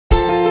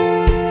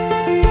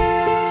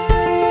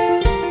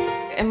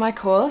my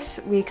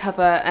course we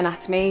cover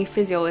anatomy,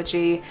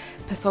 physiology,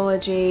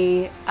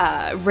 pathology,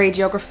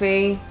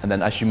 radiography. And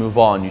then as you move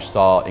on, you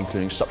start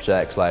including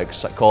subjects like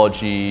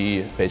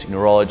psychology, basic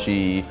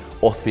neurology,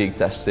 orthopedic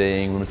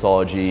testing,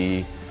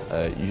 rheumatology.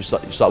 You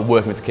start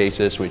working with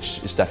cases,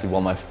 which is definitely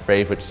one of my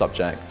favourite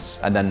subjects.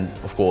 And then,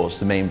 of course,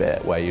 the main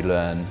bit where you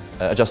learn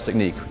adjust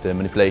technique, the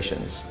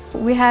manipulations.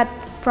 We had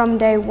from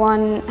day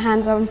one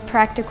hands-on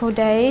practical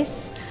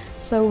days.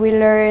 So we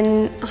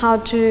learn how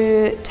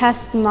to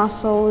test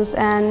muscles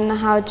and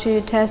how to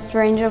test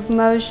range of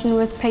motion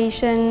with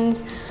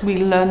patients.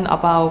 We learn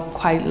about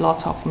quite a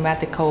lot of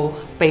medical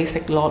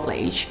basic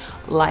knowledge,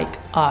 like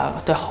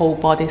the whole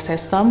body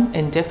system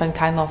and different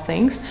kind of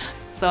things.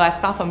 So I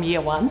start from year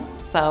one.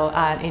 So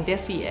in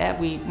this year,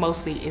 we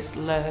mostly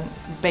learn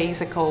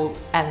basic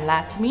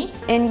anatomy.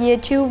 In year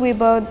two, we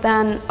build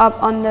then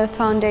up on the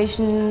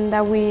foundation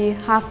that we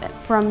have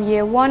from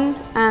year one,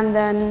 and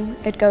then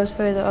it goes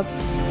further up.